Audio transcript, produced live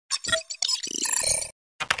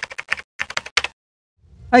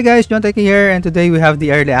Hi guys, John Teki here, and today we have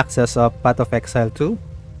the early access of Path of Exile 2.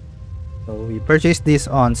 So we purchased this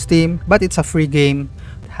on Steam, but it's a free game.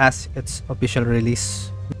 It has its official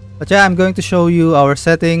release. But yeah, I'm going to show you our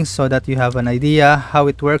settings so that you have an idea how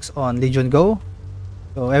it works on Legion Go.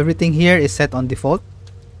 So everything here is set on default.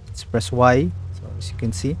 Let's press Y. So as you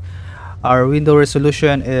can see, our window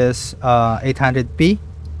resolution is 800p.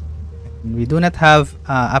 We do not have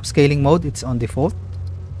upscaling mode, it's on default.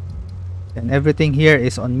 And everything here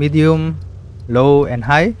is on medium, low, and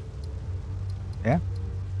high. Yeah.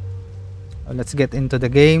 So let's get into the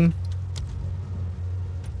game.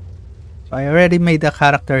 So I already made a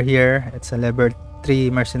character here. It's a level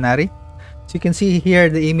 3 mercenary. So you can see here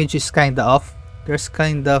the image is kinda off. There's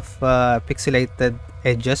kind of pixelated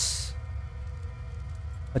edges.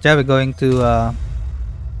 But yeah, we're going to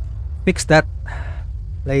fix that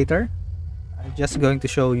later. I'm just going to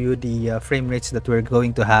show you the frame rates that we're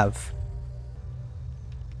going to have.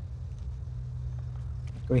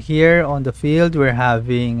 So here on the field, we're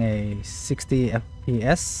having a 60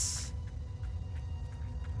 FPS.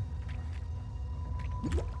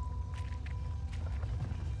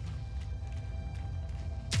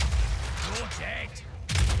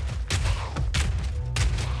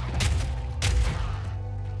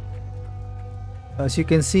 As you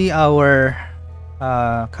can see, our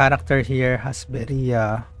character here has very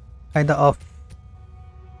kind of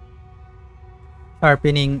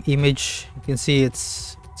sharpening image. You can see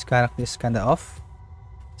its character is kind of off.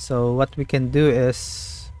 So what we can do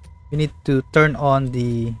is we need to turn on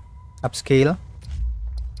the upscale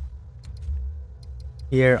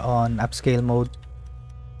here on upscale mode.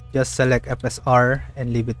 Just select FSR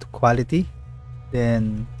and leave it to quality,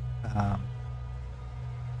 then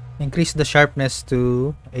increase the sharpness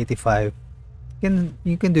to 85.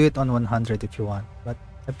 You can do it on 100 if you want, but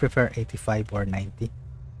I prefer 85 or 90.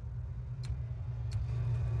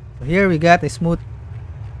 So here we got a smooth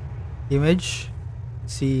image.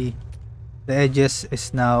 See, the edges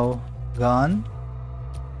is now gone,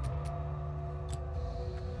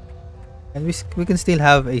 and we can still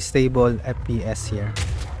have a stable FPS here.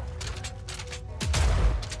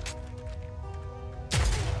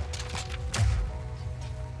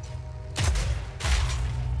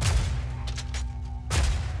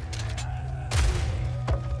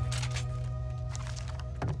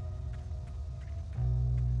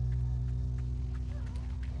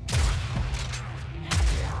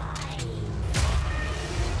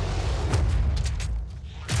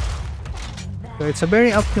 So it's a very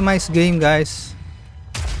optimized game, guys.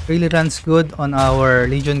 Really runs good on our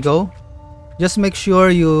Legion Go. Just make sure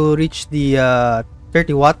you reach the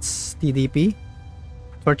 30 watts TDP.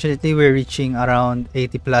 Fortunately, we're reaching around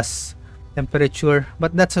 80 plus temperature,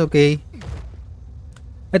 but that's okay.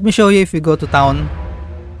 Let me show you if we go to town.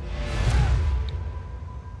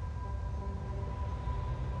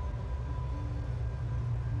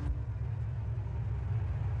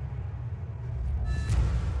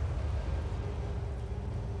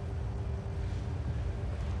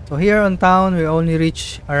 So here on town, we only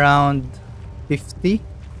reach around 50.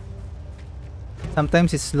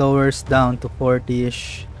 Sometimes it lowers down to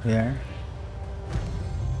 40-ish there.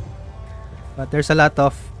 But there's a lot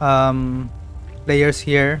of players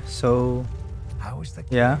here, so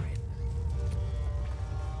yeah.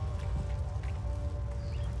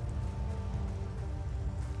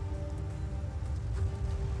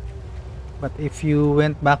 But if you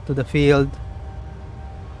went back to the field,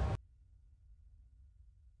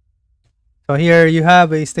 so here you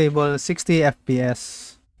have a stable 60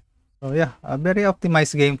 FPS. So yeah, a very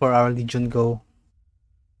optimized game for our Legion Go.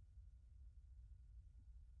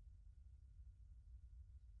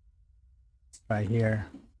 Right here.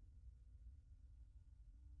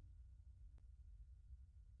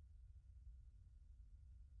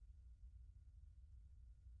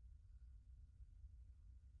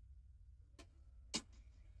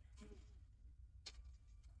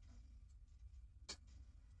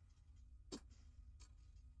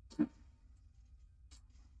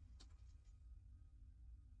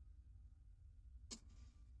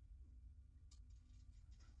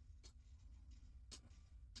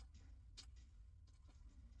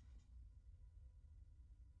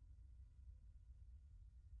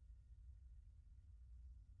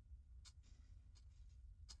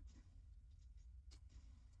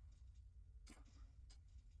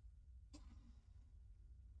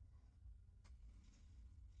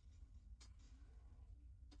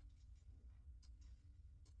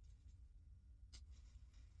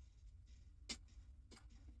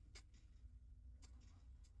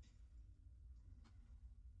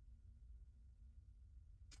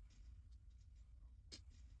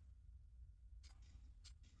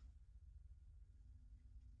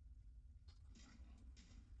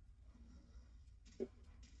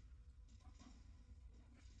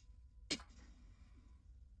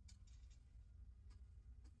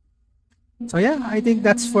 So yeah, I think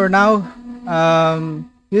that's for now.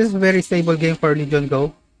 This is a very stable game for Legion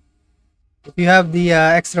Go. If you have the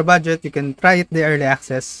extra budget, you can try it the early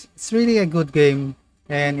access. It's really a good game,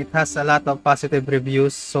 and it has a lot of positive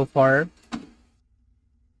reviews so far.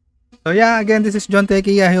 So yeah, again, this is John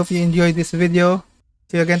Teki. I hope you enjoyed this video.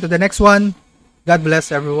 See you again to the next one. God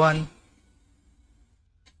bless everyone.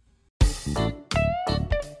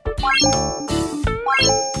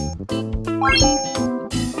 Bye.